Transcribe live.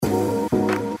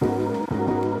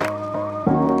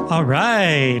All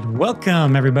right.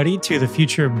 Welcome, everybody, to The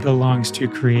Future Belongs to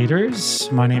Creators.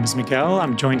 My name is Miguel.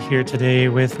 I'm joined here today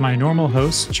with my normal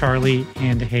hosts, Charlie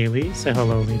and Haley. Say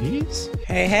hello, ladies.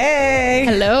 Hey, hey.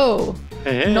 Hello.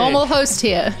 Hey. Normal host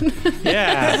here.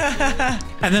 Yeah.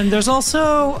 And then there's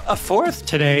also a fourth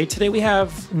today. Today we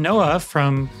have Noah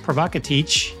from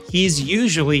ProvocaTeach. He's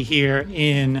usually here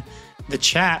in the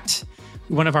chat,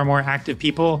 one of our more active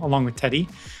people, along with Teddy.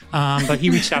 But he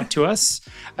reached out to us.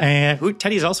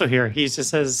 Teddy's also here. He just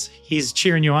says he's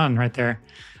cheering you on right there.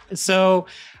 So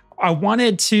I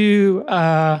wanted to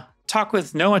talk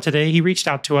with Noah today. He reached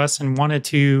out to us and wanted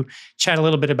to chat a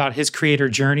little bit about his creator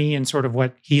journey and sort of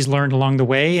what he's learned along the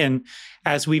way. And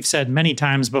as we've said many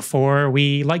times before,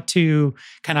 we like to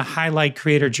kind of highlight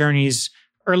creator journeys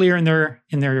earlier in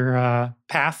their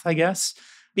path, I guess,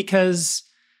 because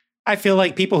I feel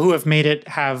like people who have made it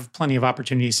have plenty of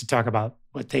opportunities to talk about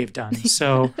what they've done.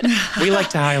 So we like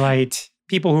to highlight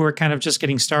people who are kind of just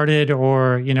getting started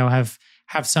or, you know, have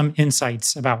some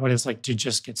insights about what it's like to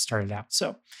just get started out.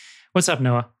 So what's up,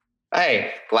 Noah?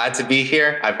 Hey, glad to be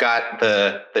here. I've got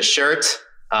the shirt,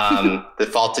 the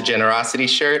Fault to Generosity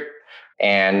shirt.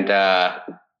 And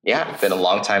I've been a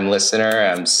longtime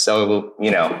listener. I'm so,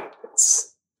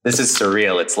 this is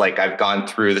surreal. It's like I've gone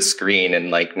through the screen and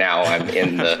like now I'm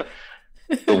in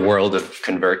the world of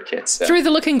ConvertKit. So. Through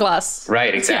the looking glass.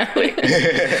 Right, exactly.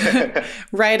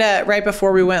 Right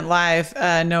before we went live,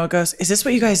 Noah goes, "Is this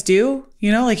what you guys do?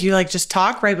 You know, like you like just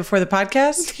talk right before the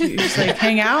podcast? You just like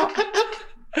hang out?"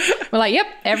 We're like, yep,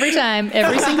 every time,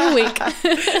 every single week.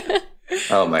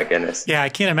 Oh my goodness. Yeah, I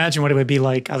can't imagine what it would be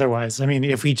like otherwise. I mean,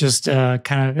 if we just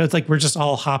it's like we're just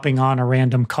all hopping on a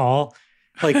random call,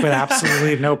 like with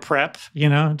absolutely no prep,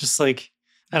 just like,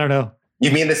 I don't know. You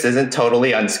mean this isn't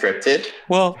totally unscripted?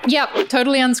 Well, yep,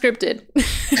 totally unscripted.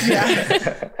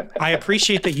 Yeah. I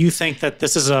appreciate that you think that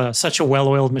this is such a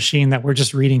well-oiled machine that we're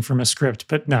just reading from a script,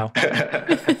 but no.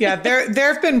 Yeah,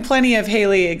 there have been plenty of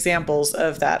Haley examples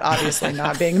of that, obviously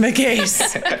not being the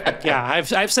case. Yeah,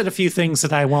 I've said a few things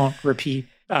that I won't repeat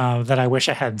that I wish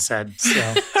I hadn't said.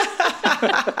 So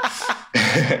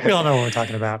we all know what we're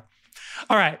talking about.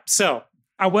 All right, so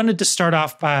I wanted to start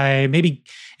off by maybe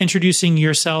introducing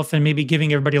yourself and maybe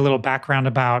giving everybody a little background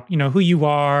about, who you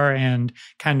are and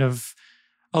kind of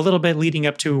a little bit leading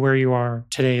up to where you are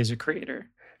today as a creator.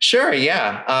 Sure,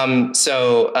 yeah.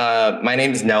 So my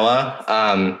name is Noah.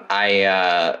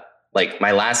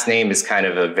 My last name is kind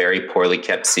of a very poorly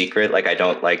kept secret. Like I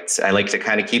like to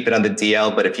kind of keep it on the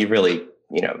DL, but if you really,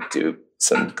 do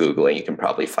some Googling, you can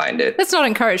probably find it. Let's not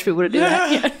encourage people to do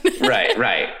that. Right.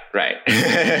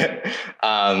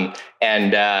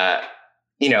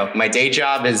 My day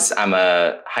job is I'm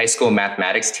a high school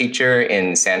mathematics teacher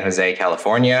in San Jose,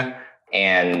 California.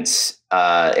 And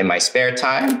in my spare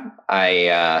time,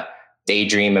 I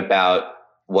daydream about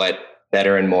what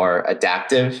better and more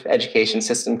adaptive education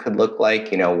system could look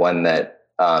like, one that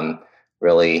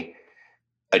really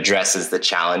addresses the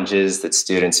challenges that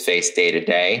students face day to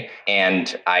day.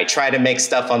 And I try to make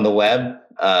stuff on the web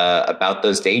about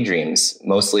those daydreams.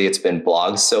 Mostly it's been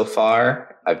blogs so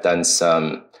far.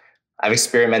 I've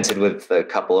experimented with a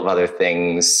couple of other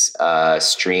things,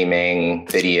 streaming,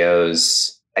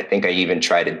 videos. I think I even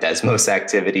tried a Desmos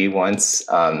activity once.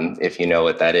 If you know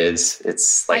what that is,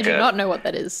 it's like I do not know what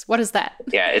that is. What is that?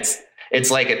 Yeah,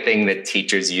 it's like a thing that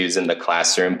teachers use in the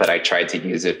classroom, but I tried to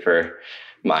use it for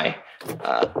my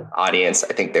audience.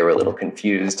 I think they were a little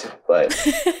confused, but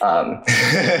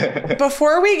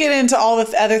before we get into all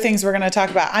the other things we're going to talk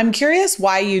about, I'm curious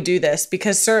why you do this,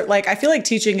 because I feel like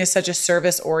teaching is such a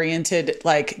service oriented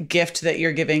gift that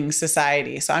you're giving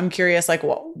society. So I'm curious,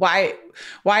 why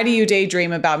do you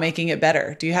daydream about making it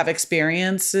better? Do you have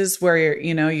experiences where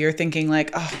you're thinking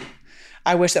oh,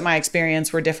 I wish that my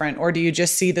experience were different? Or do you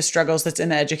just see the struggles that's in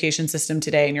the education system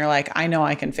today and you're like, I know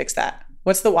I can fix that?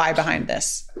 What's the why behind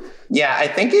this? Yeah, I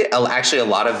think actually a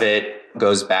lot of it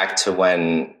goes back to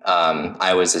when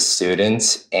I was a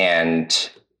student, and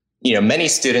many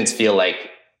students feel like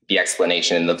the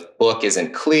explanation in the book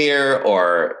isn't clear,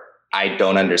 or I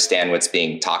don't understand what's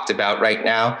being talked about right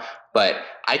now. But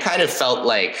I kind of felt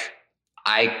like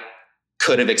I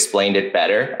could have explained it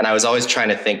better, and I was always trying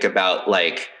to think about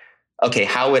okay,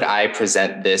 how would I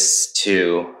present this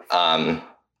to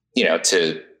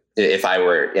if I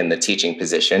were in the teaching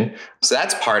position. So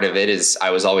that's part of it, is I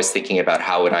was always thinking about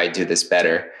how would I do this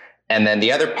better. And then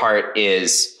the other part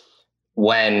is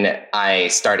when I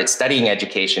started studying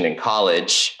education in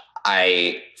college,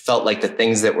 I felt like the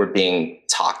things that were being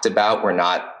talked about were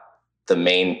not the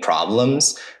main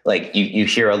problems. Like you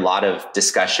hear a lot of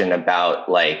discussion about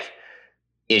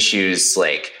issues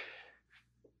like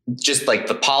just like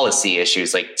the policy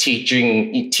issues, like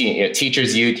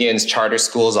teachers unions, charter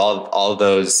schools, all of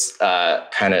those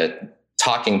kind of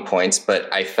talking points.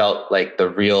 But I felt like the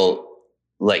real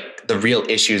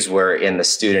issues were in the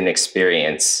student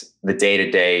experience, the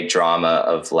day-to-day drama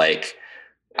of like,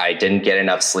 I didn't get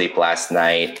enough sleep last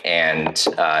night, and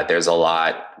there's a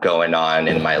lot going on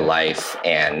in my life,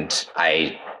 and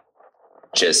I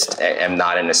just am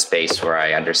not in a space where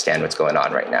I understand what's going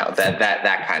on right now.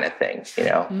 That kind of thing, you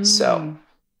know? So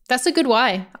that's a good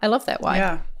why. I love that why.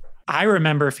 Yeah. I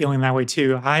remember feeling that way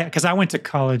too. Because I went to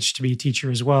college to be a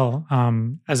teacher as well,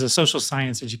 as a social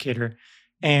science educator.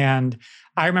 And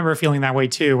I remember feeling that way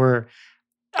too, where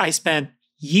I spent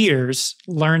years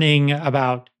learning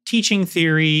about teaching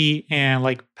theory and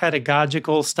like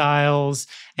pedagogical styles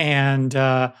and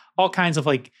all kinds of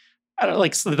like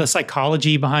the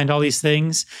psychology behind all these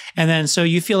things. And then so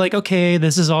you feel like, okay,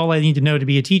 this is all I need to know to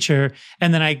be a teacher.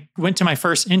 And then I went to my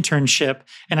first internship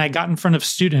and I got in front of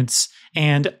students,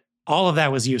 and all of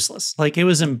that was useless. Like it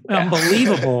was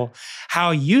unbelievable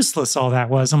how useless all that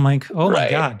was. I'm like, oh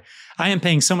my God, I am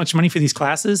paying so much money for these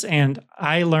classes. And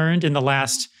I learned in the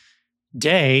last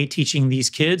day teaching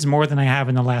these kids more than I have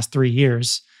in the last 3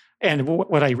 years. And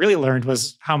what I really learned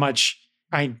was how much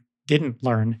I didn't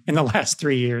learn in the last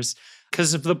 3 years.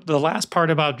 Because the last part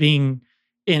about being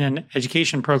in an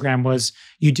education program was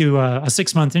you do a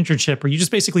 6-month internship where you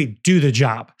just basically do the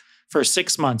job for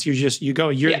 6 months.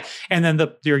 And then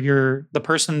the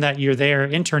person that you're there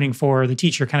interning for, the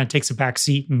teacher kind of takes a back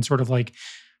seat and sort of like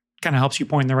kind of helps you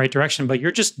point in the right direction, but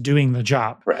you're just doing the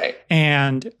job. Right.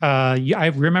 And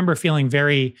I remember feeling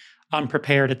very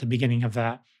unprepared at the beginning of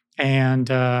that. And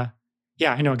I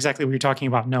know exactly what you're talking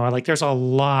about, Noah. Like there's a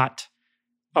lot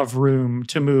of room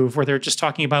to move where they're just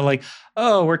talking about like,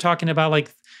 oh, we're talking about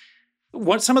like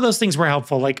what some of those things were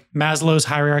helpful, like Maslow's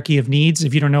hierarchy of needs.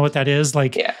 If you don't know what that is,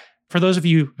 like for those of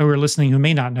you who are listening who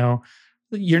may not know,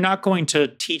 you're not going to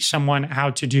teach someone how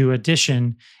to do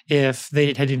addition if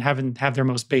they haven't have their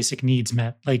most basic needs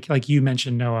met. Like you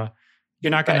mentioned, Noah,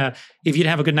 you're not gonna if you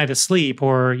didn't have a good night of sleep,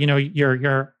 or you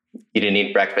didn't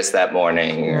eat breakfast that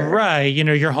morning, right?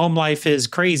 Your home life is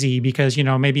crazy because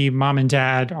maybe mom and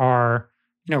dad are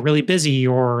really busy,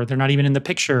 or they're not even in the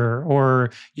picture,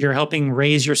 or you're helping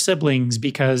raise your siblings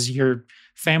because your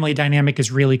family dynamic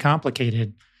is really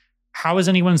complicated. How is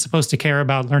anyone supposed to care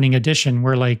about learning addition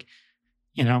where like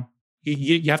you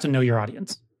have to know your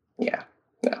audience? Yeah,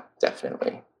 no,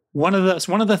 definitely. One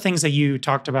of the things that you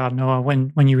talked about, Noah,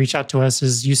 when you reached out to us,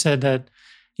 is you said that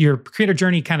your creator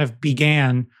journey kind of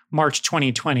began March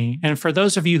 2020. And for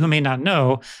those of you who may not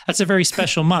know, that's a very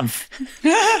special month.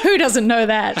 Who doesn't know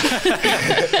that?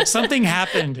 Something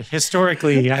happened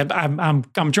historically.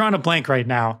 I'm drawing a blank right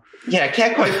now. Yeah, I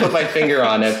can't quite put my finger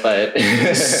on it, but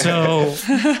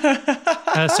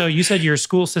so you said your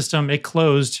school system, it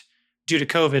closed due to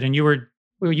COVID, and you were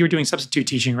doing substitute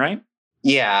teaching, right?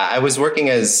 Yeah, I was working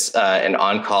as an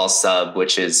on-call sub,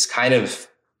 which is I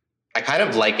kind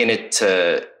of liken it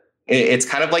to, it's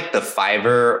kind of like the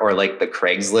Fiverr or like the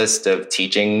Craigslist of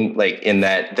teaching, like in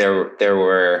that there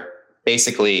were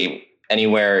basically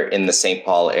anywhere in the St.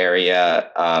 Paul area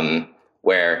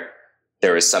where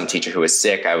there was some teacher who was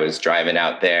sick, I was driving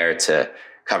out there to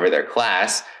cover their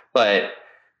class. But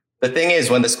the thing is,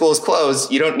 when the school is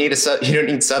closed, you don't need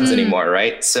subs anymore,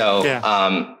 right? So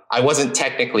I wasn't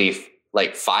technically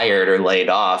like fired or laid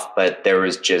off, but there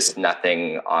was just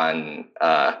nothing on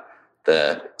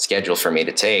the schedule for me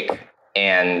to take.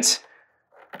 And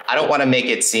I don't want to make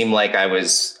it seem like I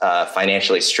was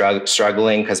financially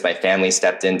struggling, because my family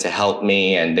stepped in to help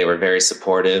me and they were very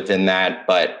supportive in that.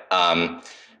 But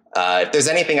if there's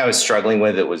anything I was struggling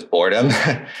with, it was boredom.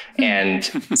 And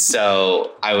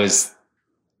so I was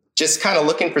just kind of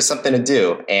looking for something to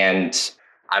do. And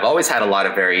I've always had a lot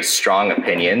of very strong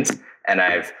opinions, and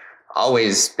I've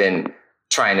always been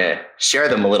trying to share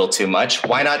them a little too much.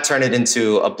 Why not turn it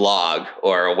into a blog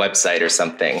or a website or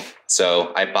something?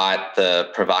 So I bought the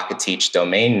ProvocaTeach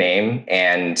domain name,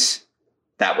 and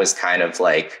that was kind of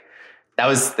like, that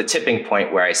was the tipping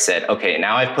point where I said, okay,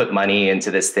 now I've put money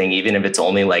into this thing, even if it's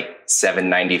only like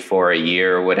 $7.94 a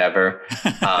year or whatever.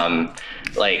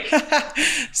 Like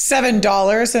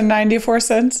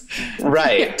 $7.94.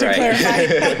 Right. To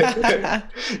clarify.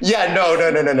 Yeah, no,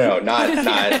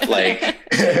 not like,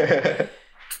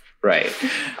 right.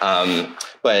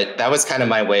 But that was kind of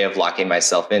my way of locking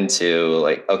myself into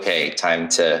like, okay, time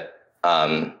to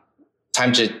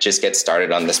just get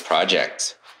started on this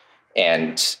project.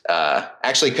 And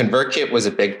actually, ConvertKit was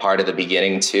a big part of the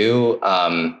beginning too.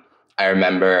 I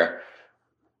remember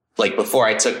like before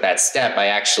I took that step, I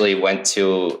actually went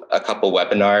to a couple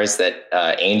webinars that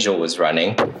Angel was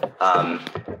running.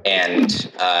 And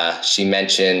she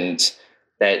mentioned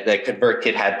that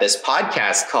ConvertKit had this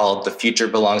podcast called The Future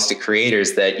Belongs to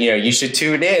Creators that, you should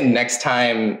tune in next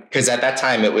time. Because at that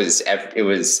time it was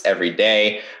every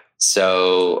day.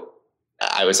 So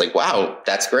I was like, wow,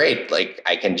 that's great. Like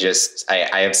I can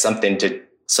I have something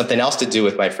else to do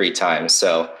with my free time.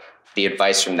 So the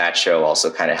advice from that show also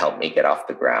kind of helped me get off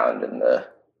the ground in the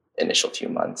initial few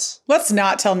months. Let's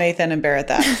not tell Nathan and Barrett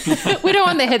that. We don't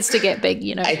want their heads to get big,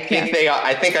 I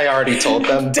think I already told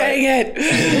them. Dang it.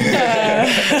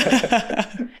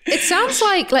 It sounds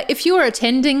like if you were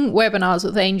attending webinars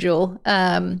with Angel,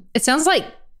 it sounds like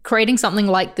creating something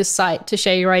like this site to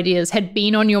share your ideas had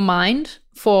been on your mind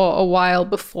for a while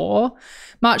before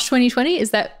March 2020.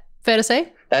 Is that fair to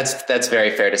say? That's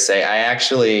very fair to say. I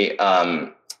actually,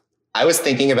 I was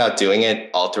thinking about doing it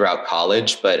all throughout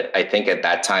college, but I think at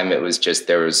that time it was just,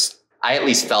 I at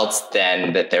least felt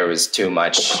then that there was too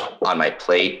much on my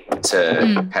plate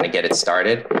to kind of get it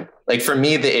started. Like for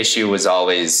me, the issue was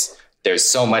always, there's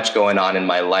so much going on in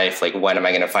my life. Like, when am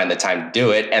I going to find the time to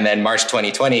do it? And then March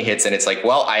 2020 hits and it's like,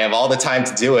 well, I have all the time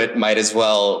to do it. Might as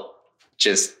well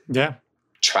just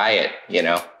try it,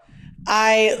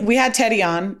 We had Teddy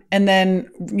on, and then,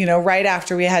 right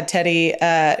after we had Teddy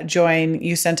join,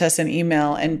 you sent us an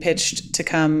email and pitched to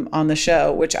come on the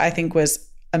show, which I think was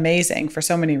amazing for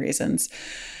so many reasons.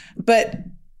 But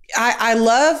I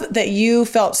love that you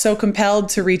felt so compelled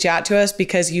to reach out to us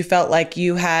because you felt like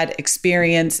you had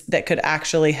experience that could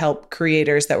actually help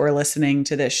creators that were listening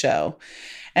to this show.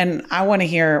 And I want to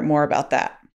hear more about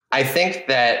that. I think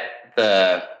that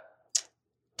the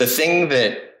thing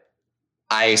that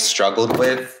I struggled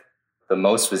with the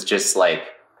most was just like,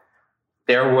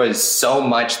 there was so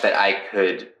much that I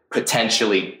could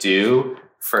potentially do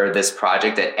for this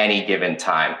project at any given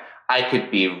time. I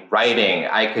could be writing,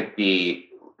 I could be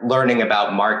learning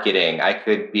about marketing, I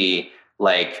could be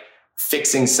like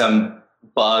fixing some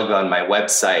bug on my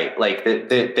website. Like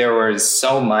there was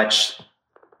so much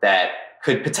that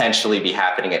could potentially be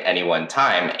happening at any one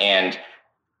time. And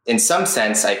in some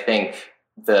sense, I think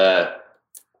the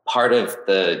part of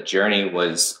the journey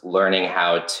was learning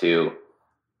how to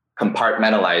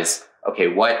compartmentalize, okay,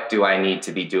 what do I need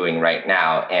to be doing right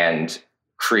now? And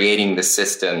creating the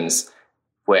systems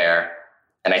where,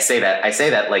 and I say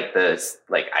that like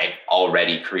I've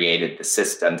already created the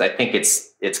systems. I think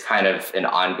it's kind of an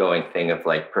ongoing thing of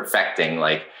like perfecting,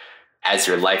 like as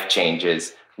your life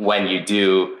changes, when you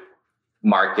do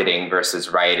marketing versus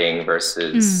writing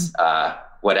versus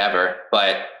whatever.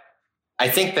 But I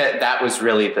think that was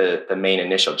really the main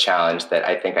initial challenge that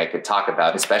I think I could talk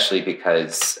about, especially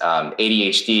because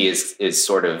ADHD is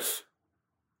sort of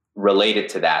related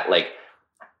to that, like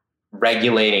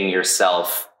regulating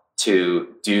yourself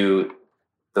to do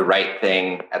the right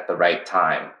thing at the right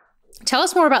time. Tell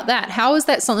us more about that. How is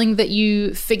that something that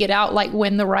you figured out, like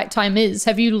when the right time is?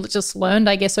 Have you just learned,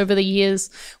 I guess, over the years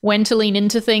when to lean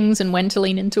into things and when to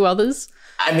lean into others?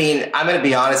 I mean, I'm going to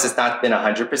be honest, it's not been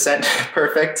 100%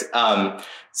 perfect.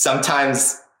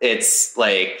 Sometimes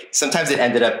it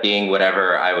ended up being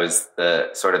whatever I was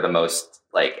the most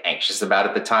like anxious about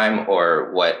at the time,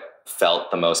 or what felt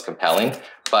the most compelling.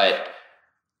 But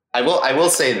I will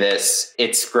say this,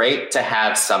 it's great to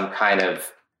have some kind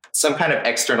of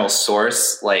external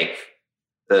source, like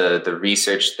the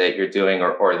research that you're doing,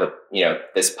 or the,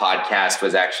 this podcast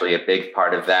was actually a big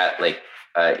part of that, like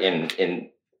in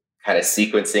kind of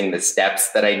sequencing the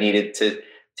steps that I needed to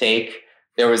take.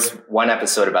 There was one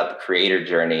episode about the creator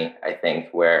journey, I think,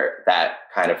 where that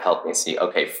kind of helped me see,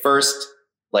 okay, first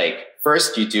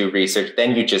you do research,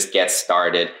 then you just get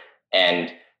started,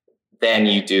 and then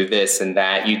you do this and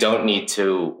that. You don't need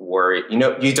to worry,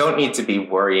 you don't need to be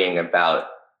worrying about,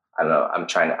 I don't know, I'm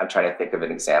trying to think of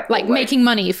an example. Like making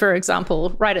money, for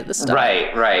example, right at the start.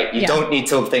 Right. You don't need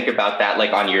to think about that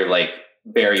like on your like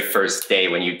very first day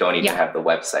when you don't even have the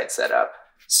website set up.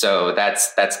 So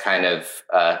that's kind of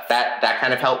that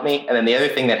kind of helped me. And then the other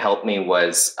thing that helped me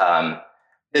was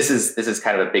this is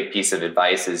kind of a big piece of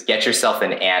advice, is get yourself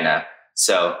an Anna.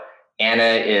 So Anna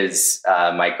is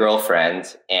my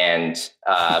girlfriend, and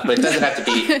but it doesn't have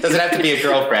to be a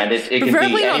girlfriend. It can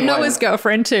probably be not anyone. Noah's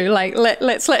girlfriend too. Like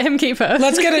let's let him keep her.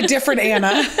 Let's get a different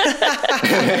Anna.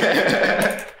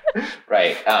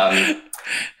 Right.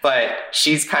 But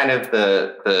she's kind of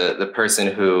the person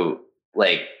who,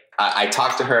 like, I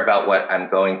talk to her about what I'm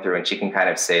going through, and she can kind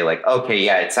of say like, okay,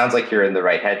 yeah, it sounds like you're in the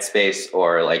right headspace,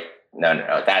 or like,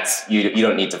 no, that's you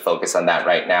don't need to focus on that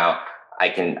right now. I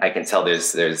can tell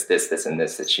there's this and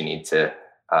this that you need to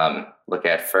look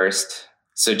at first.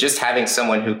 So just having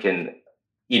someone who can,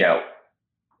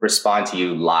 respond to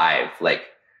you live, like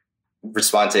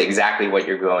respond to exactly what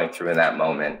you're going through in that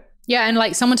moment. Yeah, and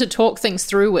like someone to talk things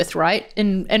through with, right?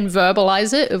 And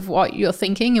verbalize it of what you're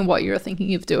thinking and what you're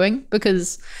thinking of doing.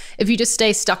 Because if you just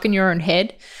stay stuck in your own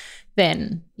head,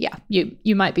 then yeah,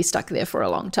 you might be stuck there for a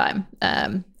long time.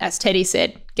 As Teddy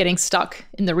said, getting stuck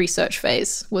in the research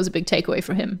phase was a big takeaway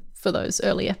for him for those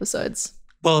early episodes.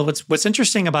 Well, what's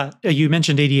interesting about, you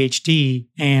mentioned ADHD,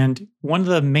 and one of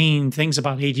the main things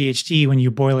about ADHD when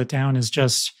you boil it down is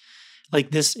just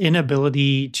like this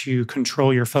inability to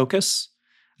control your focus.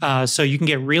 So you can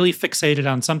get really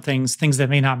fixated on some things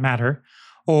that may not matter,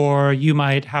 or you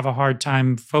might have a hard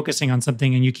time focusing on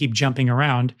something and you keep jumping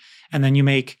around, and then you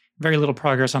make very little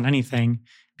progress on anything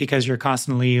because you're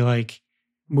constantly like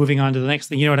moving on to the next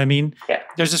thing. You know what I mean? Yeah.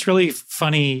 There's this really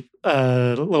funny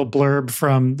little blurb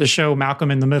from the show Malcolm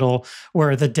in the Middle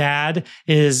where the dad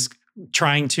is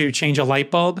trying to change a light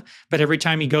bulb, but every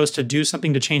time he goes to do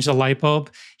something to change the light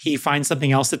bulb, he finds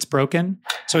something else that's broken.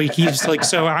 So he keeps like,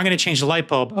 so I'm going to change the light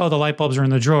bulb. Oh, the light bulbs are in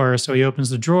the drawer. So he opens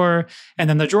the drawer and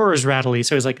then the drawer is rattly.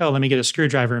 So he's like, oh, let me get a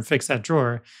screwdriver and fix that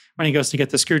drawer. When he goes to get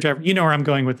the screwdriver, you know where I'm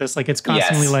going with this. Like it's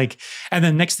constantly like, and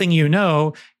then next thing you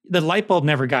know, the light bulb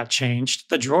never got changed.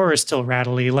 The drawer is still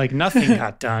rattly. Like nothing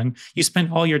got done. You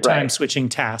spent all your time switching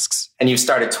tasks. And you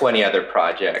started 20 other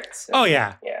projects. Oh,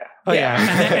 yeah. Yeah. Oh,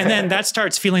 yeah. And then that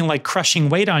starts feeling like crushing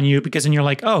weight on you because then you're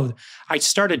like, oh, I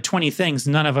started 20 things.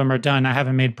 None of them are done. I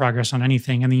haven't made progress on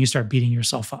anything. And then you start beating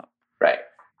yourself up. Right.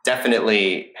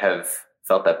 Definitely have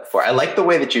felt that before. I like the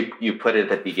way that you put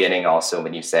it at the beginning also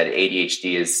when you said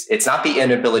ADHD it's not the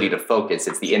inability to focus,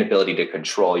 it's the inability to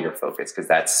control your focus, because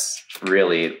that's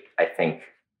really, I think,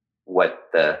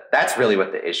 that's really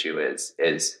what the issue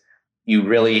is you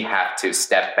really have to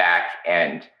step back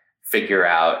and figure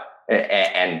out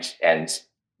and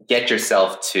get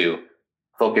yourself to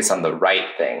focus on the right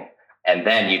thing. And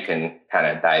then you can kind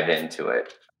of dive into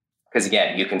it. Because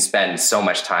again, you can spend so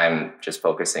much time just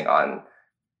focusing on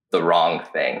the wrong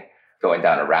thing, going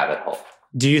down a rabbit hole.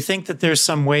 Do you think that there's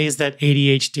some ways that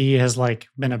ADHD has like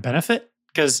been a benefit?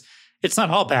 Because it's not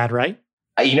all bad, right?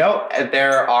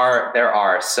 There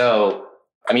are. So,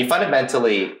 I mean,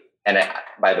 fundamentally, and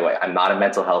by the way, I'm not a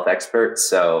mental health expert,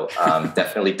 so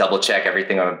definitely double check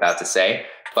everything I'm about to say.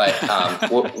 But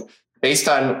based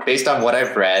on what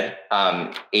I've read,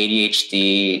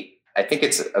 ADHD, I think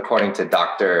it's according to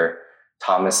Dr.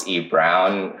 Thomas E.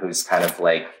 Brown, who's kind of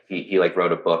like, he like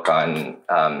wrote a book on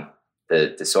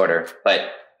the disorder,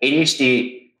 but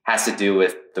ADHD has to do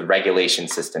with the regulation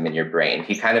system in your brain.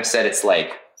 He kind of said it's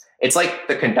like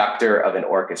the conductor of an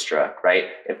orchestra, right?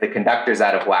 If the conductor's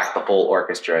out of whack, the whole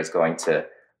orchestra is going to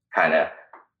kind of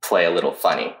play a little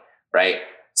funny, right?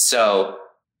 So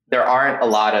there aren't a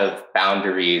lot of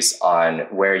boundaries on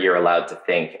where you're allowed to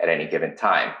think at any given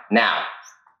time. Now,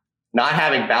 not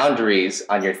having boundaries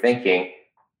on your thinking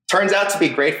turns out to be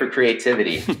great for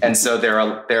creativity. And so there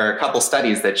are a couple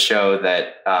studies that show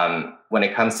that when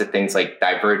it comes to things like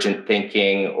divergent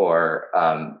thinking or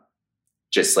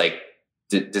just like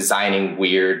designing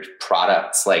weird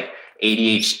products, like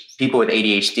people with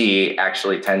ADHD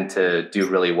actually tend to do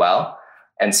really well.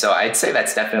 And so I'd say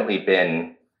that's definitely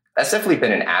been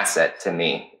an asset to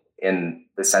me in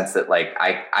the sense that like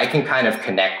I can kind of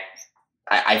connect.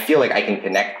 I feel like I can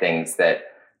connect things that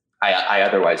I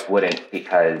otherwise wouldn't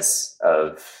because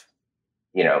of,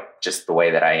 just the way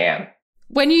that I am.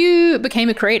 When you became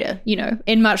a creator,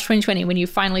 in March 2020, when you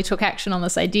finally took action on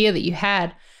this idea that you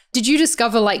had, did you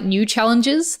discover like new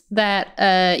challenges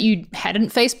that you hadn't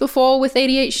faced before with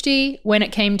ADHD when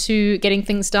it came to getting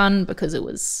things done? Because it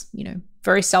was,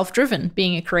 very self-driven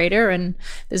being a creator and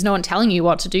there's no one telling you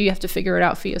what to do. You have to figure it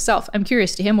out for yourself. I'm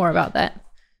curious to hear more about that.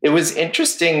 It was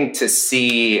interesting to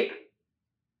see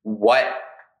what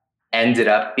ended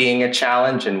up being a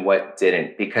challenge and what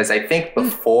didn't, because I think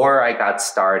before I got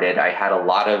started, I had a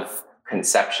lot of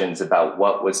conceptions about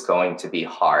what was going to be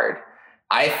hard.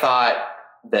 I thought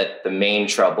that the main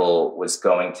trouble was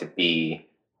going to be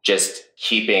just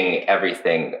keeping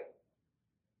everything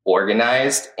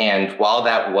organized. And while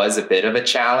that was a bit of a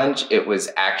challenge, it was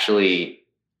actually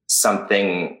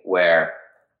something where,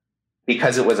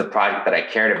 because it was a project that I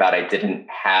cared about, I didn't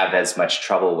have as much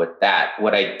trouble with that.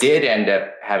 What I did end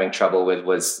up having trouble with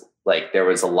was like, there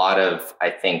was a lot of,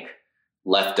 I think,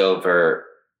 leftover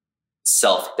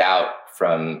self-doubt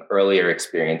from earlier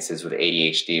experiences with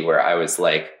ADHD, where I was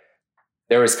like,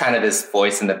 there was kind of this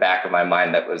voice in the back of my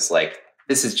mind that was like,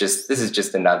 this is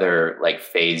just another like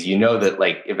phase, that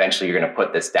like eventually you're going to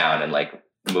put this down and like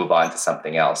move on to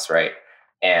something else. Right.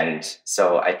 And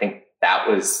so I think that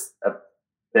was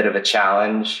bit of a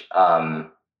challenge.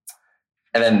 And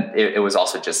then it was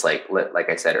also just like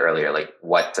I said earlier, like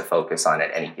what to focus on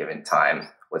at any given time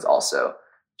was also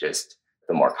just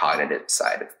the more cognitive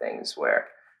side of things, where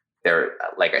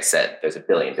like I said, there's a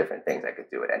billion different things I could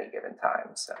do at any given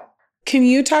time. So can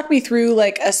you talk me through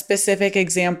like a specific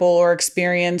example or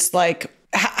experience, like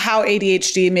how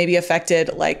ADHD maybe affected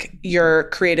like your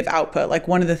creative output? Like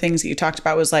one of the things that you talked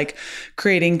about was like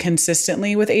creating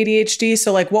consistently with ADHD.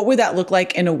 So like what would that look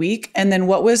like in a week? And then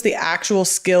what was the actual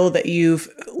skill that you've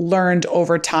learned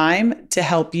over time to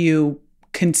help you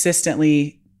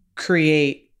consistently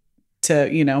create to,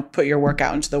 you know, put your work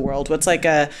out into the world? What's like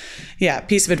a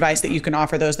piece of advice that you can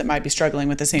offer those that might be struggling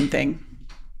with the same thing?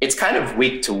 It's kind of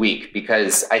week to week,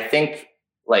 because I think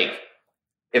like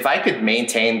if I could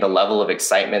maintain the level of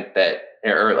excitement that,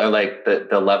 or like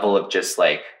the level of just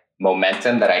like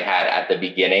momentum that I had at the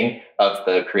beginning of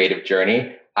the creative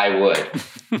journey, I would.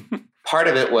 Part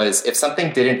of it was if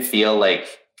something didn't feel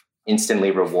like instantly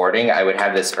rewarding, I would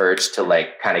have this urge to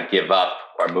like kind of give up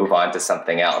or move on to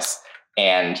something else.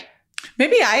 And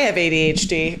maybe I have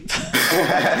ADHD.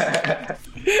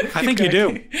 I think you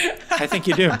do. I think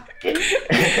you do.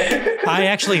 I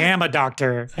actually am a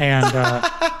doctor, and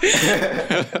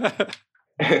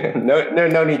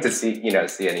no need to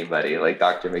see anybody like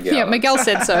Dr. Miguel. Yeah, Miguel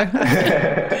said so.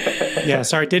 Yeah,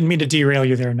 sorry, didn't mean to derail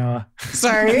you there, Noah.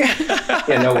 Sorry.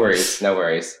 Yeah, no worries.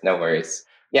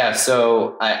 Yeah,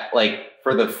 so I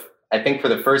think for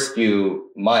the first few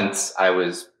months I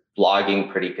was blogging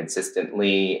pretty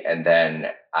consistently, and then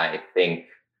I think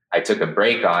I took a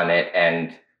break on it,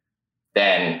 and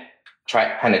then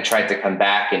tried to come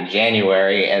back in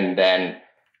January. And then,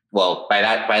 well, by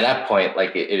that point,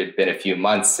 like it had been a few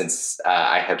months since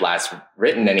I had last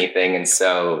written anything. And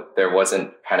so there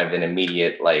wasn't kind of an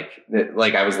immediate, like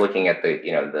I was looking at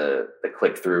the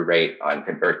click-through rate on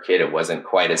ConvertKit. It wasn't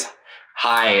quite as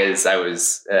high as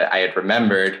I had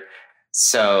remembered.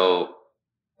 So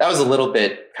that was a little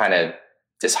bit kind of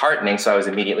disheartening. So I was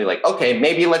immediately like, okay,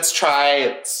 maybe let's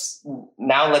try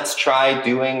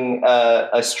doing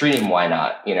a stream. Why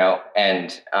not?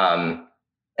 And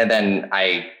then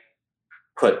I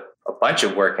put a bunch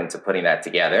of work into putting that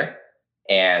together.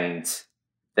 And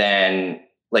then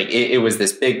like, it was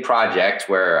this big project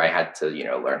where I had to,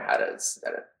 learn how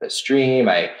to stream.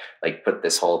 I like put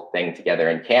this whole thing together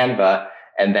in Canva.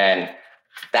 And then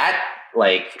that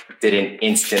like didn't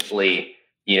instantly,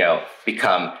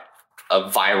 become a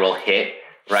viral hit,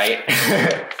 right?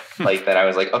 Like that I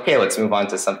was like, okay, let's move on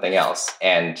to something else.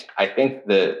 And I think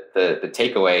the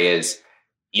takeaway is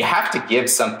you have to give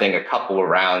something a couple of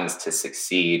rounds to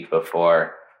succeed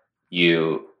before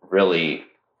you really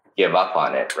give up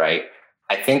on it, right?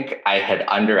 I think I had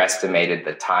underestimated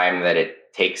the time that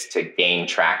it takes to gain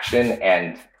traction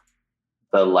and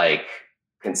the like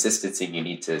consistency you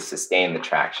need to sustain the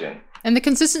traction. And the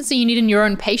consistency you need in your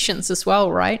own patience as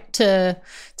well, right? To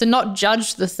not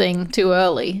judge the thing too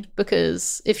early,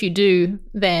 because if you do,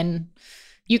 then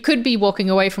you could be walking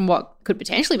away from what could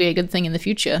potentially be a good thing in the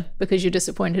future because you're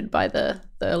disappointed by the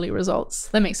early results.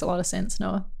 That makes a lot of sense,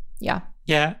 Noah. Yeah.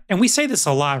 Yeah. And we say this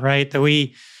a lot, right? That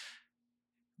we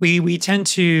tend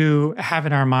to have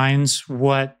in our minds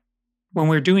when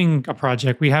we're doing a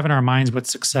project, we have in our minds what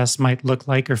success might look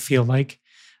like or feel like.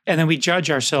 And then we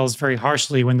judge ourselves very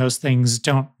harshly when those things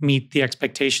don't meet the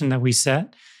expectation that we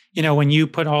set. When you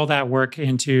put all that work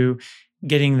into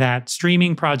getting that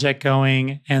streaming project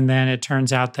going, and then it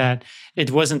turns out that it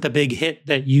wasn't the big hit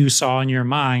that you saw in your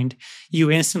mind,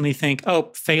 you instantly think,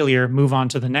 oh, failure, move on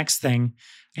to the next thing.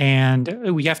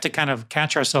 And we have to kind of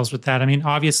catch ourselves with that. I mean,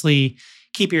 obviously,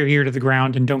 keep your ear to the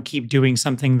ground and don't keep doing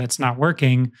something that's not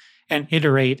working, and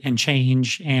iterate and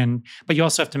change. But you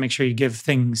also have to make sure you give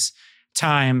things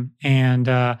time. And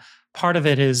part of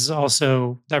it is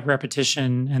also that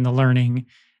repetition and the learning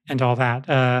and all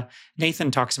that.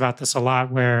 Nathan talks about this a lot,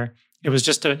 where it was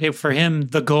just for him,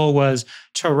 the goal was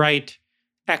to write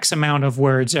X amount of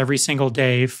words every single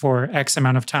day for X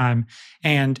amount of time.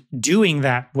 And doing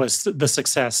that was the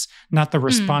success, not the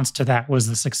response to that was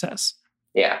the success.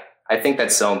 Yeah, I think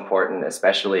that's so important,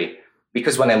 especially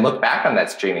because when I look back on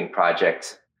that streaming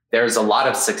project, there's a lot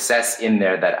of success in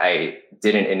there that I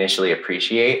didn't initially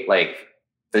appreciate. Like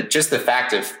just the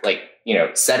fact of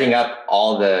setting up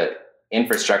all the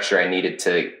infrastructure I needed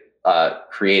to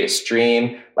create a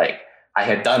stream. Like I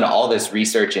had done all this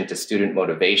research into student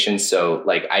motivation. So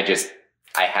like, I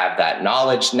have that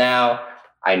knowledge now.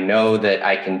 I know that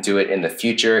I can do it in the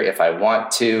future if I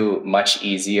want to, much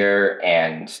easier.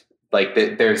 And like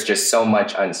there's just so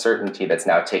much uncertainty that's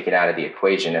now taken out of the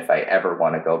equation if I ever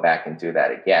want to go back and do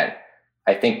that again.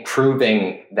 I think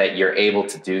proving that you're able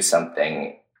to do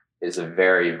something is a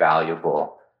very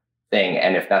valuable thing.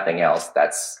 And if nothing else,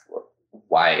 that's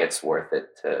why it's worth it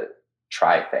to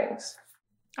try things.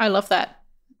 I love that.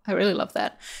 I really love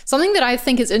that. Something that I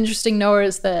think is interesting, Noah,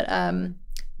 is that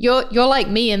you're like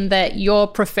me in that your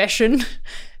profession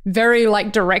very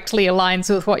like directly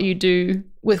aligns with what you do,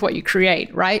 with what you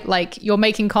create, right? Like you're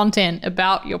making content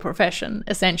about your profession,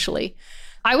 essentially.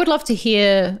 I would love to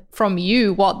hear from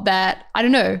you what that, I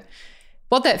don't know,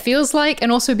 what that feels like,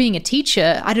 and also being a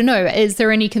teacher. I don't know, is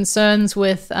there any concerns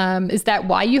with, is that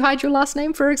why you hide your last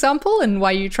name, for example, and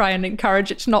why you try and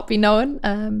encourage it to not be known?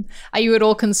 Are you at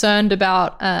all concerned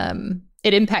about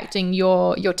it impacting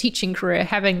your teaching career,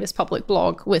 having this public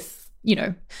blog with, you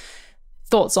know,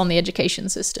 thoughts on the education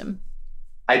system?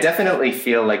 I definitely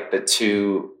feel like the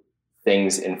two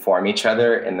things inform each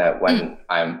other, in that when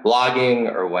I'm blogging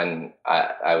or when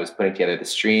I was putting together the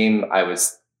stream, I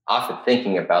was often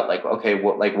thinking about like, okay,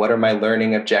 what are my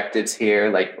learning objectives here?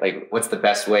 Like what's the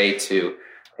best way to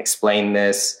explain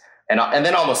this? And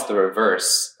then almost the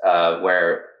reverse,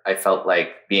 where I felt like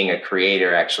being a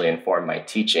creator actually informed my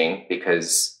teaching,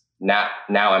 because now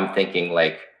I'm thinking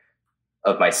like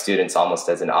of my students almost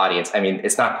as an audience. I mean,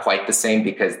 it's not quite the same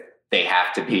because they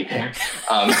have to be there.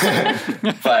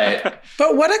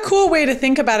 But what a cool way to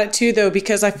think about it too, though,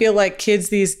 because I feel like kids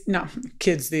these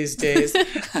days.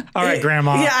 All right,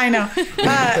 grandma. Yeah, I know.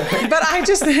 But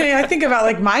I think about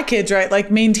like my kids, right?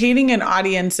 Like maintaining an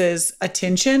audience's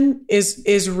attention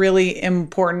is really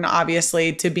important,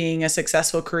 obviously, to being a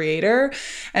successful creator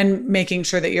and making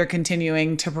sure that you're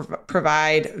continuing to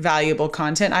provide valuable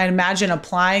content. I imagine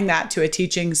applying that to a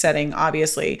teaching setting,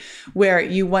 obviously, where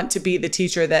you want to be the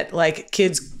teacher that like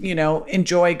kids, you know,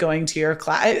 enjoy going to your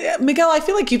class. Miguel, I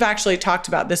feel like you've actually talked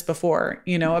about this before,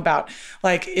 you know, about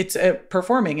like it's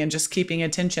performing and just keeping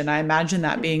attention. I imagine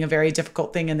that being a very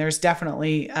difficult thing. And there's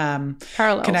definitely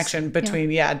parallels. Connection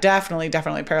between,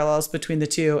 definitely parallels between the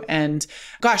two. And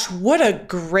gosh, what a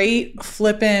great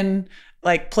flippin'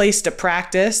 like place to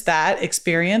practice that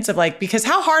experience of like, because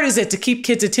how hard is it to keep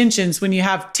kids' attentions when you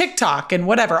have TikTok and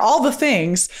whatever, all the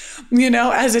things, you know,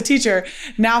 as a teacher.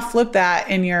 Now flip that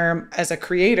in as a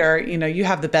creator, you know, you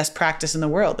have the best practice in the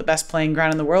world, the best playing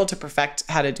ground in the world to perfect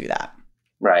how to do that.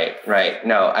 Right.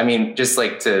 No, I mean, just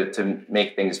like to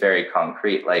make things very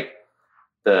concrete, like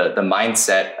the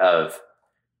mindset of,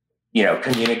 you know,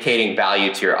 communicating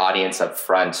value to your audience up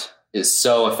front is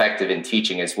so effective in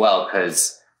teaching as well.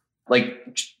 Because like,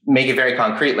 make it very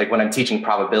concrete. Like when I'm teaching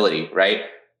probability, right?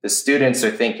 The students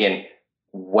are thinking,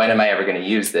 when am I ever going to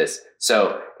use this?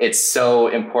 So it's so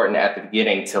important at the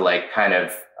beginning to like kind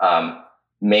of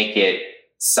make it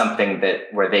something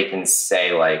where they can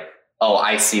say like, oh,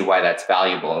 I see why that's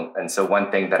valuable. And so one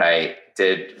thing that I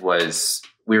did was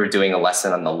we were doing a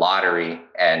lesson on the lottery,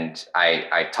 and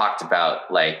I talked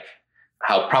about like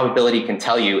how probability can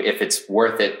tell you if it's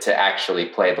worth it to actually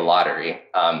play the lottery.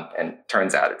 And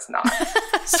turns out it's not.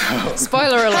 So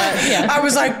spoiler alert. Yeah. I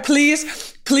was like,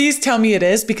 please tell me it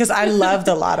is, because I love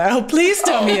the lotto. Please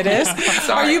tell me it is.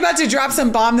 Are you about to drop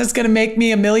some bomb that's going to make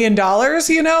me $1 million?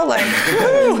 You know, like,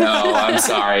 no, I'm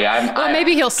sorry. Or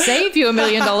maybe he'll save you $1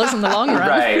 million in the long run.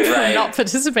 Right. Not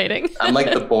participating. I'm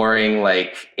like the boring,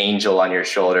 like angel on your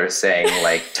shoulder saying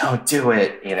like, don't do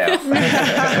it, you know?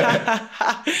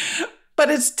 But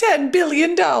it's $10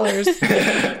 billion.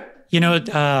 You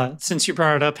know, since you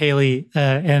brought it up, Haley,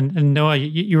 and Noah,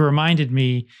 you reminded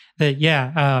me that,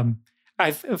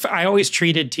 I always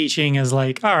treated teaching as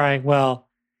like, all right, well,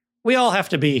 we all have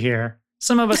to be here.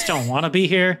 Some of us don't want to be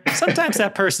here. Sometimes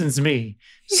that person's me.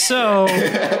 So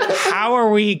how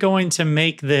are we going to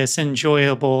make this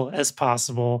enjoyable as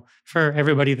possible for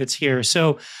everybody that's here?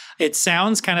 So it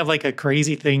sounds kind of like a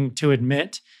crazy thing to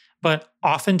admit, but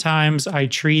oftentimes I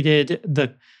treated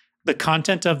the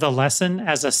content of the lesson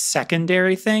as a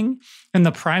secondary thing. And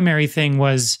the primary thing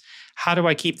was, how do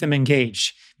I keep them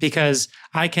engaged? Because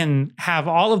I can have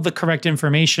all of the correct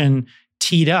information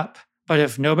teed up, but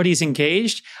if nobody's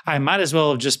engaged, I might as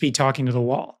well just be talking to the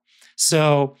wall.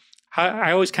 So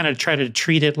I always kind of try to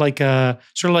treat it like a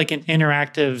sort of like an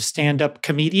interactive stand-up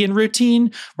comedian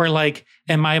routine, where like,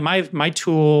 and my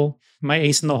tool, my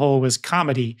ace in the hole was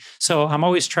comedy. So I'm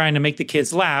always trying to make the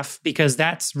kids laugh, because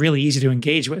that's really easy to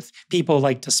engage with. People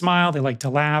like to smile, they like to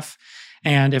laugh.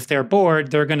 And if they're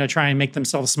bored, they're going to try and make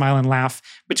themselves smile and laugh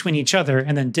between each other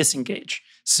and then disengage.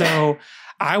 So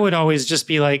I would always just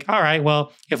be like, all right,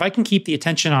 well, if I can keep the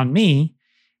attention on me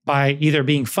by either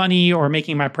being funny or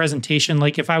making my presentation,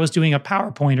 like if I was doing a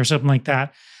PowerPoint or something like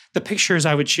that, the pictures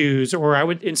I would choose, or I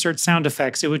would insert sound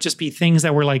effects. It would just be things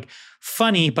that were like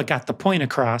funny, but got the point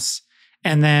across.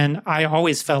 And then I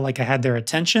always felt like I had their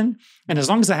attention. And as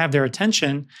long as I have their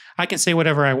attention, I can say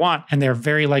whatever I want and they're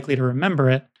very likely to remember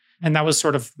it. And that was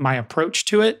sort of my approach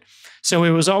to it. So it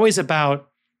was always about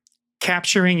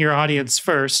capturing your audience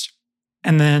first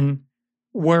and then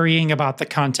worrying about the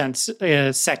content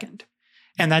second.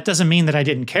 And that doesn't mean that I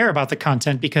didn't care about the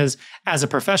content, because as a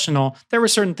professional, there were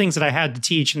certain things that I had to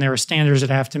teach and there were standards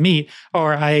that I have to meet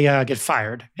or I get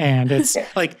fired. And it's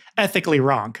like ethically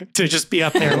wrong to just be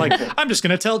up there like, I'm just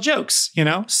going to tell jokes, you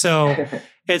know? So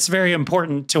it's very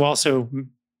important to also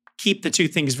keep the two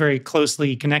things very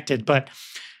closely connected. But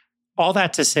all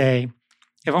that to say,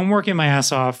 if I'm working my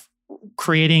ass off,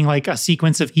 creating like a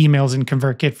sequence of emails in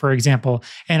ConvertKit, for example,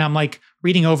 and I'm like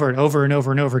reading over it over and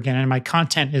over and over again, and my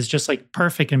content is just like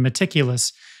perfect and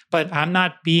meticulous, but I'm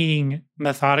not being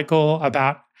methodical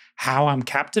about how I'm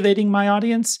captivating my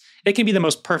audience, it can be the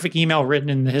most perfect email written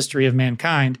in the history of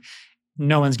mankind.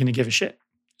 No one's going to give a shit.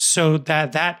 So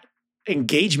that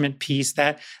engagement piece,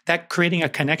 that creating a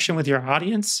connection with your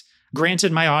audience.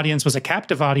 Granted, my audience was a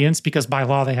captive audience because by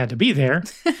law they had to be there.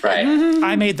 Right.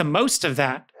 I made the most of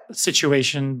that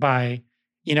situation by,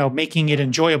 making it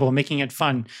enjoyable, making it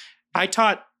fun. I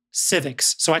taught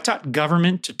civics. So I taught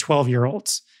government to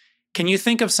 12-year-olds. Can you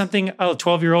think of something a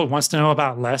 12-year-old wants to know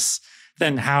about less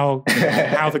than how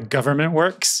the government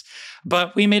works?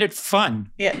 But we made it fun.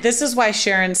 Yeah, this is why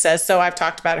Sharon says so. I've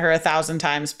talked about her 1,000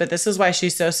 times, but this is why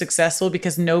she's so successful,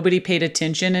 because nobody paid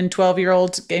attention in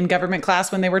 12-year-olds in government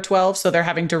class when they were 12. So they're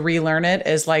having to relearn it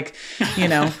as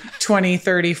 20,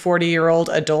 30, 40-year-old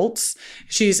adults.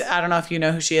 I don't know if you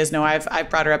know who she is. No, I've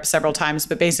brought her up several times,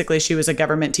 but basically she was a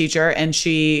government teacher, and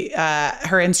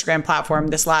her Instagram platform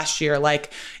this last year,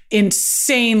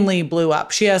 insanely blew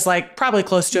up. She has probably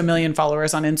close to 1 million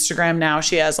followers on Instagram now.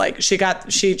 She has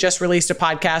she just released a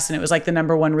podcast, and it was the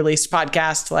number one released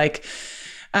podcast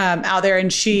out there.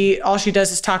 And all she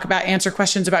does is answer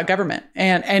questions about government.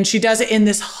 And she does it in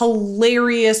this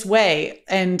hilarious way.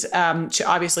 And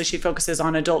she focuses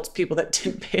on adults, people that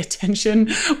didn't pay attention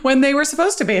when they were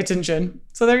supposed to pay attention.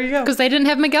 So there you go. Because they didn't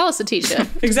have Miguel as a teacher.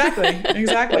 Exactly.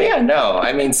 Well, yeah, no.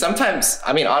 Sometimes,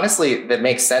 honestly, that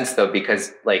makes sense though,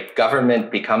 because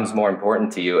government becomes more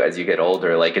important to you as you get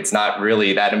older. It's not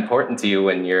really that important to you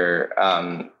when you're,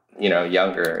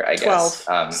 younger, I guess.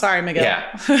 12. Sorry, Miguel.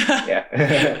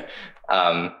 Yeah.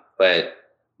 Yeah. But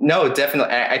no,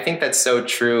 definitely. I think that's so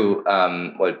true.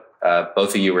 What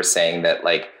both of you were saying, that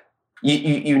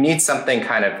you need something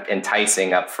kind of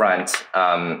enticing up front.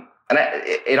 And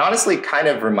it honestly kind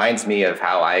of reminds me of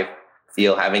how I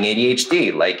feel having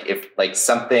ADHD. If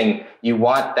something, you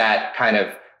want that kind of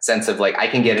sense of I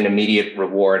can get an immediate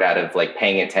reward out of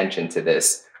paying attention to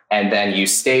this. And then you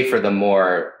stay for the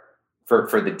more,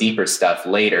 for the deeper stuff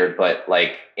later. But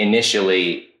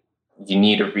initially you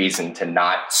need a reason to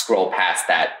not scroll past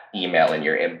that email in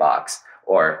your inbox,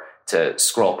 or to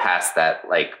scroll past that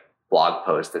blog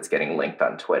post that's getting linked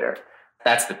on Twitter.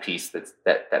 That's the piece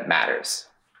that matters.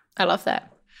 I love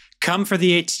that. Come for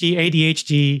the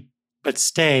ADHD, but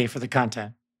stay for the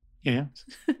content. Yeah.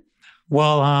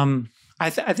 Well, I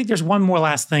think there's one more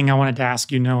last thing I wanted to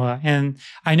ask you, Noah. And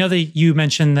I know that you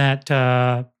mentioned that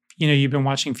you've been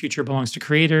watching Future Belongs to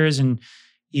Creators, and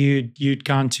you'd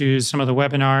gone to some of the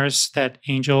webinars that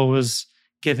Angel was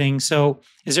giving. So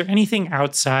is there anything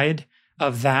outside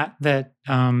of that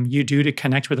you do to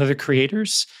connect with other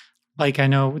creators? I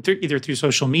know either through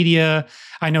social media.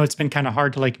 I know it's been kind of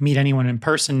hard to meet anyone in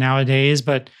person nowadays,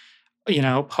 but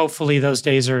hopefully those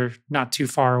days are not too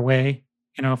far away.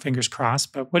 Fingers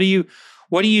crossed. But what do you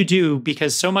do?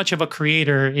 Because so much of a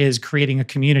creator is creating a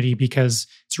community, because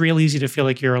it's real easy to feel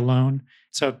like you're alone.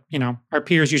 So, our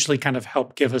peers usually kind of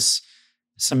help give us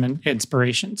some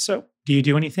inspiration. So do you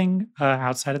do anything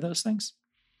outside of those things?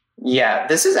 Yeah,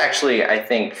 this is actually, I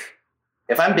think,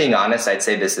 if I'm being honest, I'd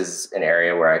say this is an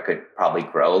area where I could probably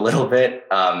grow a little bit.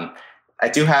 I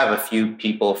do have a few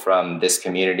people from this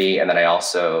community. And then I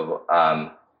also,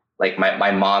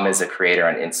 my mom is a creator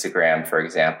on Instagram, for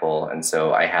example. And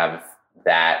so I have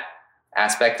that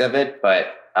aspect of it. But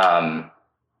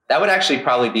that would actually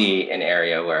probably be an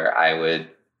area where I would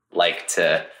like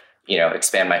to,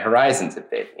 expand my horizons a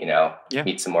bit,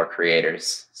 meet some more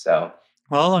creators. So.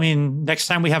 Well, next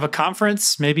time we have a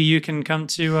conference, maybe you can come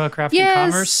to Crafting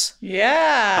Commerce.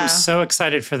 Yeah. I'm so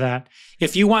excited for that.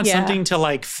 If you want something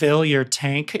to fill your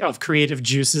tank of creative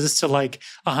juices to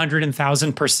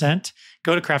 100,000%,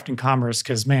 go to Crafting Commerce,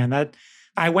 because man,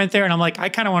 I went there and I'm like, I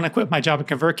kind of want to quit my job at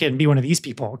ConvertKit and be one of these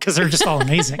people because they're just all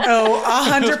amazing. Oh,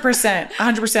 100%.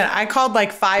 100%. I called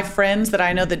like 5 friends that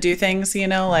I know that do things,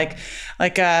 like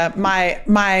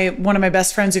my one of my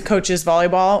best friends who coaches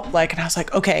volleyball, and I was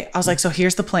like, okay, so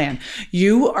here's the plan.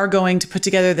 You are going to put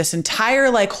together this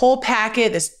entire whole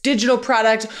packet, this digital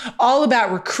product, all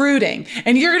about recruiting,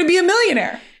 and you're going to be a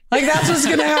millionaire. That's what's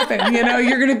going to happen.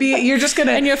 You're just going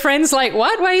to. And your friend's like,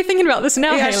 what? Why are you thinking about this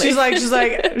now, Yeah, Haley? she's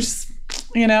like,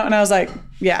 and I was like,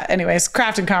 yeah, anyways,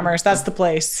 craft and commerce, that's the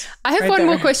place. I have one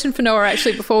more question for Noah,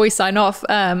 actually, before we sign off.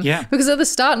 Because at the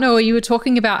start, Noah, you were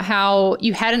talking about how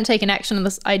you hadn't taken action on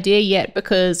this idea yet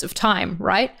because of time,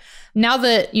 right? Now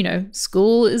that,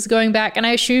 school is going back, and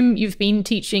I assume you've been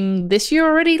teaching this year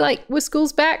already, with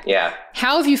school's back. Yeah.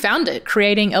 How have you found it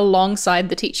creating alongside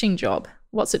the teaching job?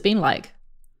 What's it been like?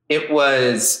 It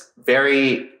was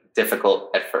very difficult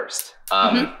at first.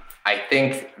 I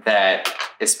think that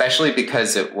especially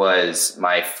because it was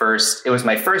my first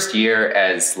year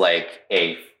as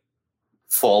a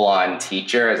full-on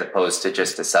teacher as opposed to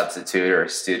just a substitute or a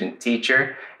student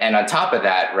teacher. And on top of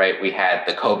that, right, we had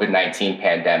the COVID-19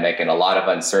 pandemic and a lot of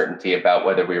uncertainty about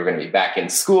whether we were going to be back in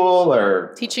school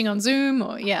or teaching on Zoom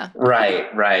or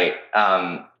Right.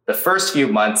 The first few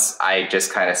months, I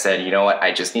just kind of said, you know what,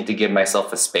 I just need to give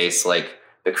myself a space.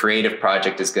 The creative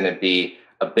project is going to be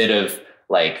a bit of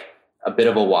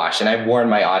a wash. And I've warned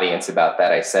my audience about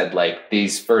that. I said,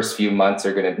 these first few months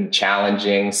are going to be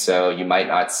challenging. So you might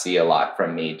not see a lot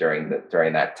from me during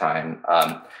that time.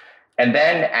 And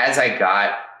then as I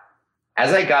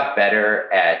got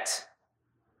better at,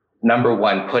 number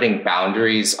one, putting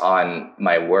boundaries on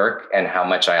my work and how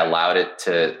much I allowed it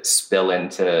to spill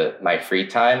into my free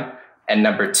time. And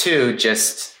number two,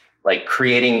 just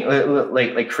creating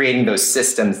those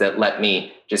systems that let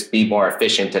me just be more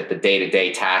efficient at the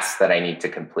day-to-day tasks that I need to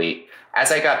complete.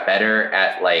 As I got better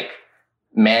at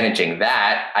managing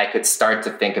that, I could start to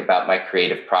think about my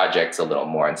creative projects a little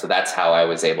more. And so that's how I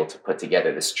was able to put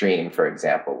together the stream, for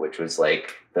example, which was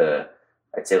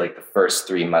I'd say the first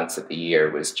 3 months of the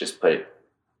year was just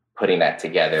putting that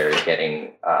together,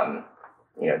 getting,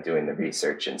 doing the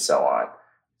research and so on.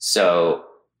 So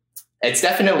it's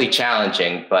definitely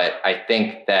challenging, but I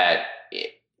think that,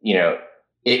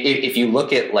 if you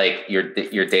look at your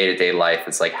day-to-day life,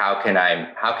 it's how can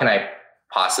I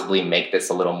possibly make this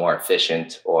a little more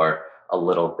efficient or a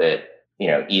little bit,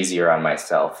 easier on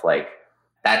myself?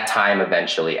 That time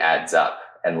eventually adds up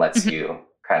and lets you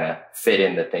kind of fit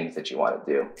in the things that you want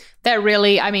to do. That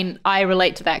really, I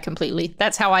relate to that completely.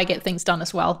 That's how I get things done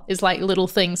as well, is little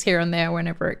things here and there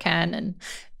whenever it can. And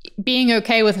being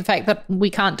okay with the fact that we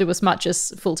can't do as much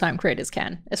as full-time creators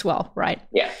can as well, right?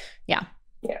 Yeah.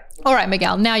 All right,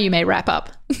 Miguel, now you may wrap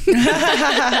up.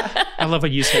 I love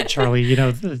what you said, Charlie.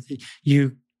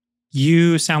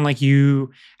 You sound like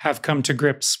you have come to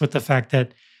grips with the fact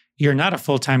that you're not a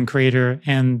full-time creator,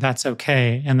 and that's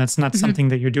okay. And that's not something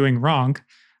that you're doing wrong.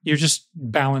 You're just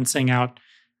balancing out,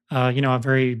 a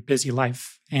very busy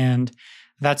life, and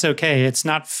that's okay. It's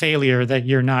not failure that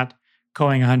you're not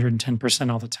going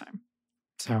 110% all the time.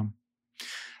 So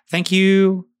thank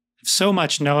you so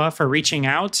much, Noah, for reaching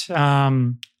out.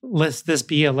 Let this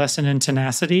be a lesson in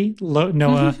tenacity.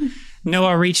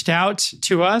 Noah reached out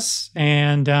to us,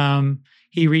 and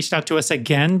he reached out to us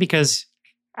again because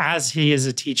as he is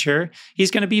a teacher, he's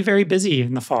going to be very busy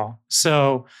in the fall.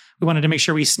 So we wanted to make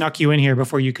sure we snuck you in here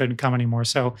before you couldn't come anymore.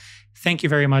 So thank you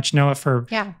very much, Noah, for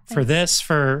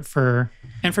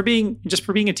being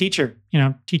a teacher.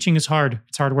 Teaching is hard.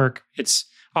 It's hard work. It's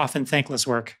often thankless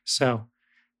work. So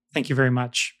thank you very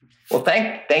much. Well,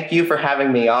 thank you for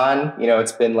having me on.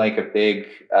 It's been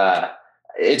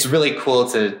it's really cool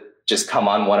to just come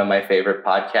on one of my favorite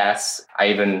podcasts. I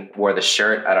even wore the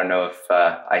shirt. I don't know if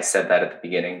I said that at the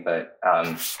beginning, but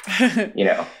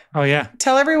Oh yeah.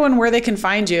 Tell everyone where they can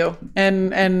find you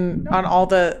and on all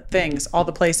the things, all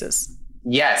the places.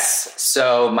 Yes.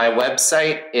 So my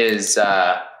website is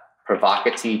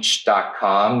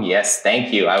ProvocaTeach.com. Yes,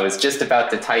 thank you. I was just about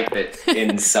to type it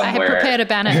in somewhere. I had prepared a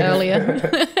banner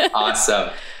earlier. Awesome.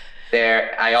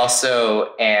 There, I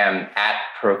also am at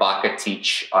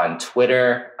ProvocaTeach on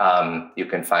Twitter. You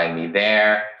can find me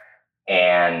there.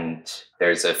 And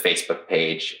there's a Facebook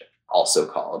page also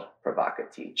called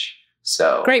ProvocaTeach.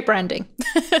 So great branding.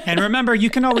 And remember, you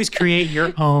can always create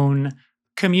your own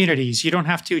communities. You don't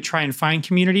have to try and find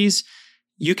communities.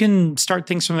 You can start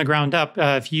things from the ground up.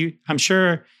 I'm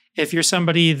sure if you're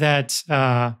somebody that,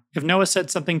 if Noah said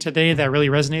something today that really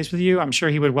resonates with you, I'm sure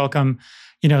he would welcome,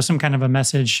 some kind of a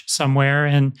message somewhere.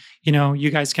 And, you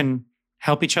guys can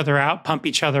help each other out, pump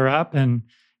each other up, and,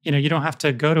 you don't have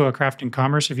to go to a craft and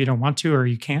commerce if you don't want to or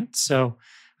you can't. So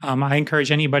I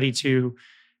encourage anybody to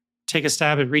take a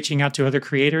stab at reaching out to other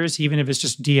creators, even if it's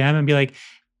just DM and be like,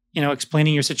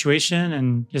 explaining your situation,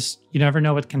 and just, you never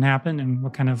know what can happen and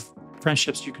what kind of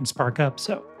friendships you can spark up.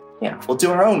 So yeah, we'll do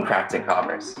our own craft and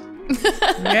commerce.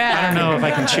 Yeah. I don't know if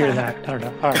I can cheer that. I don't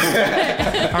know. All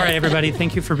right. All right, everybody.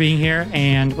 Thank you for being here,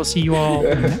 and we'll see you all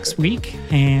next week.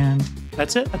 And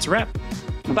that's it. That's a wrap.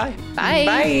 Bye. Bye.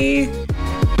 Bye.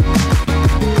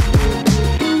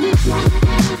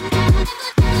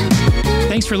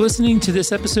 Thanks for listening to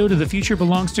this episode of The Future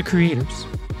Belongs to Creators.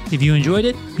 If you enjoyed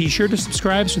it, be sure to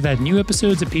subscribe so that new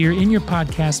episodes appear in your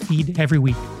podcast feed every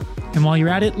week. And while you're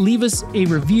at it, leave us a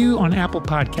review on Apple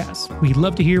Podcasts. We'd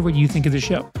love to hear what you think of the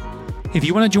show. If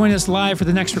you want to join us live for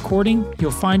the next recording,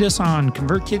 you'll find us on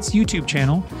ConvertKit's YouTube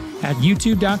channel at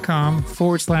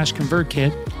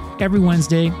youtube.com/ConvertKit every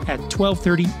Wednesday at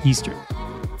 12:30 Eastern.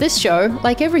 This show,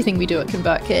 like everything we do at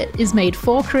ConvertKit, is made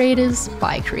for creators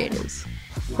by creators.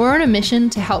 We're on a mission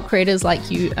to help creators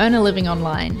like you earn a living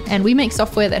online, and we make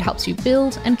software that helps you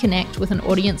build and connect with an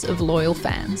audience of loyal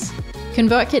fans.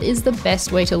 ConvertKit is the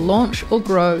best way to launch or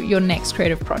grow your next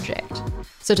creative project.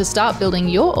 So to start building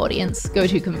your audience, go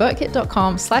to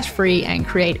convertkit.com/free and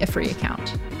create a free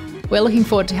account. We're looking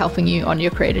forward to helping you on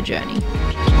your creator journey.